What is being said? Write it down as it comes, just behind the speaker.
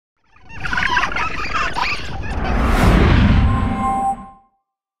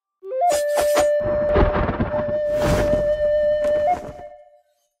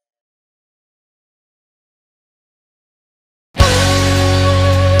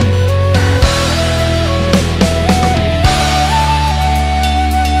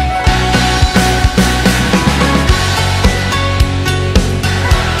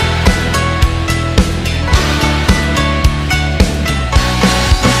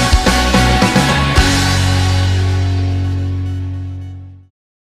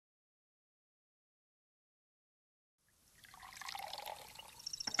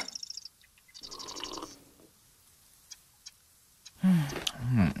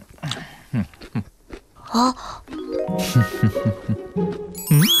啊！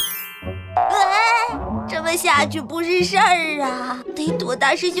这么下去不是事儿啊，得躲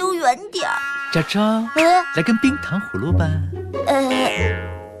大师兄远点儿。昭昭，来根冰糖葫芦吧。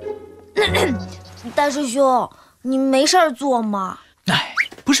大师兄，你没事儿做吗？哎，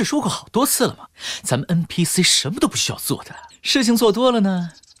不是说过好多次了吗？咱们 NPC 什么都不需要做的，事情做多了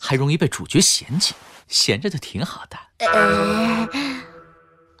呢，还容易被主角嫌弃，闲着就挺好的。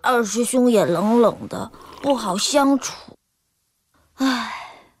二师兄也冷冷的，不好相处。哎，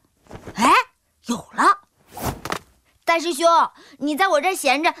有了！大师兄，你在我这儿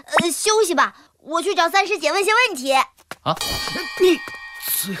闲着，休息吧。我去找三师姐问些问题。啊，你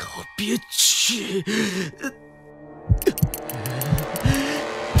最好别去。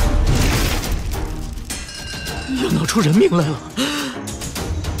要闹出人命来了！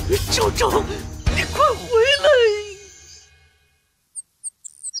昭昭，你快回来！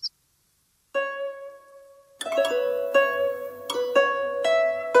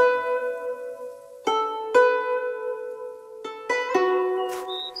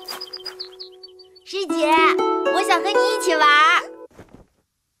师姐，我想和你一起玩。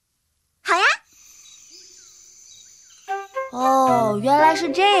好呀。哦，原来是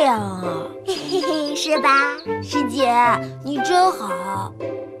这样啊！嘿嘿嘿，是吧？师姐，你真好。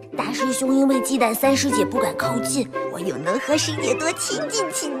大师兄因为忌惮三师姐不敢靠近，我又能和师姐多亲近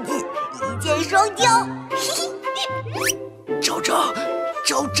亲近，一箭双雕。嘿嘿。昭昭，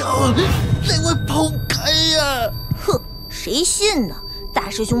在外跑开呀！哼，谁信呢？大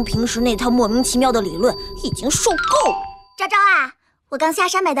师兄平时那套莫名其妙的理论已经受够了。昭昭啊，我刚下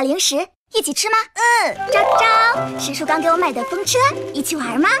山买的零食，一起吃吗？昭昭，师叔刚给我买的风车，一起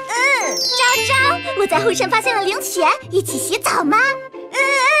玩吗？昭昭，我在后山发现了灵泉，一起洗澡吗？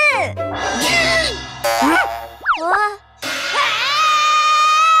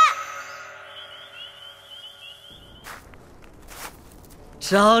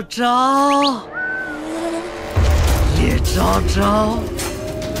昭昭，叶昭昭，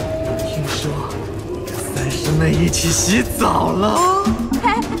听说你跟三师妹一起洗澡了。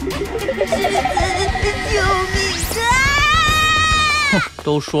救命啊！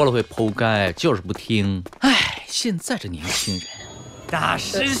都说了会剖开，就是不听。哎，现在这年轻人。大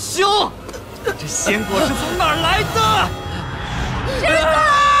师兄，这鲜果是从哪儿来的？师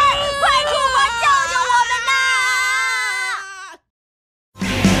傅！